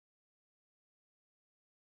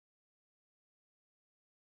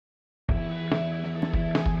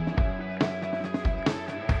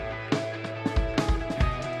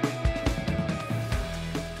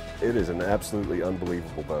It is an absolutely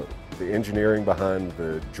unbelievable boat. The engineering behind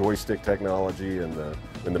the joystick technology and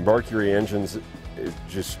the Mercury engines, it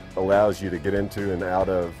just allows you to get into and out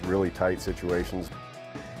of really tight situations.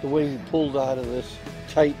 The way you pulled out of this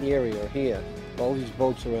tight area here, all these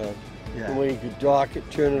boats around. Yeah. The way you could dock it,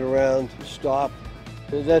 turn it around, stop.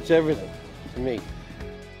 That's everything to me.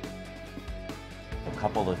 A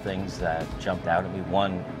couple of things that jumped out at me.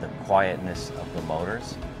 One, the quietness of the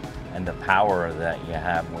motors and the power that you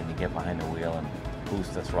have when you get behind the wheel and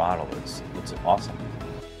boost the throttle. It's awesome.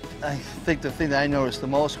 I think the thing that I noticed the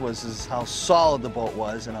most was how solid the boat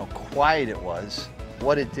was and how quiet it was.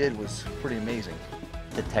 What it did was pretty amazing.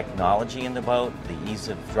 The technology in the boat, the ease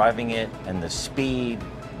of driving it, and the speed,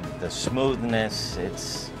 the smoothness,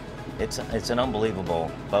 it's an unbelievable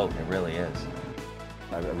boat. It really is.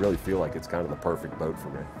 I really feel like it's kind of the perfect boat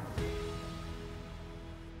for me.